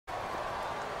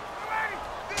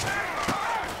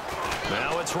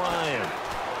it's Ryan.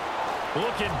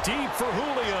 Looking deep for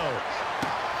Julio.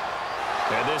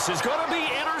 And this is going to be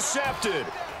intercepted.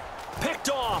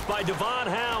 Picked off by Devon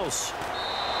House.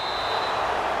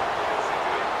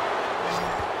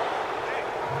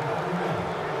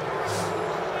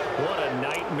 What a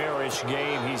nightmarish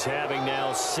game he's having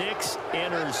now. 6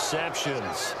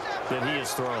 interceptions that he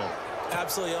has thrown.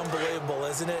 Absolutely unbelievable,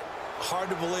 isn't it? Hard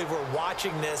to believe we're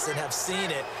watching this and have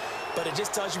seen it, but it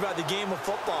just tells you about the game of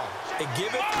football. They give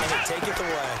it and they take it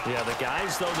away. Yeah, the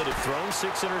guys, though, that have thrown 6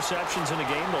 interceptions in a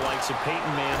game, the likes of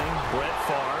Peyton Manning, Brett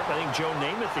Favre, I think Joe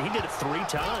Namath, he did it 3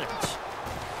 times.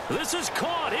 This is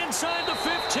caught inside the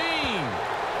 15.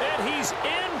 And he's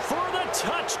in for the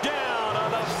touchdown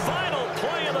on the final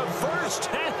play of the first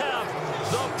half.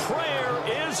 The prayer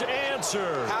is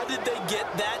answered. How did they get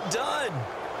that done?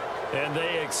 And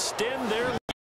they extend their